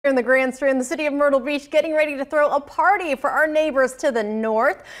In the Grand Strand, the city of Myrtle Beach getting ready to throw a party for our neighbors to the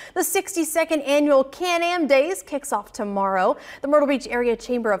north. The 62nd annual Can-Am Days kicks off tomorrow. The Myrtle Beach Area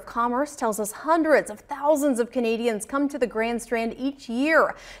Chamber of Commerce tells us hundreds of thousands of Canadians come to the Grand Strand each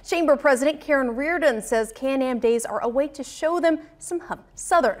year. Chamber President Karen Reardon says Can-Am Days are a way to show them some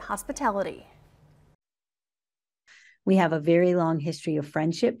Southern hospitality. We have a very long history of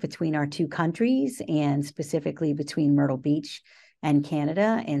friendship between our two countries, and specifically between Myrtle Beach and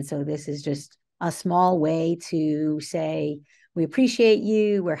Canada. And so this is just a small way to say, we appreciate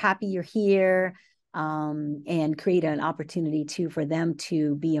you, we're happy you're here, and create an opportunity for them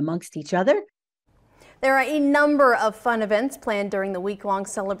to be amongst each other. There are a number of fun events planned during the week-long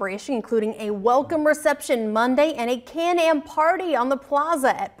celebration, including a welcome reception Monday and a Can-Am party on the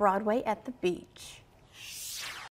plaza at Broadway at the beach.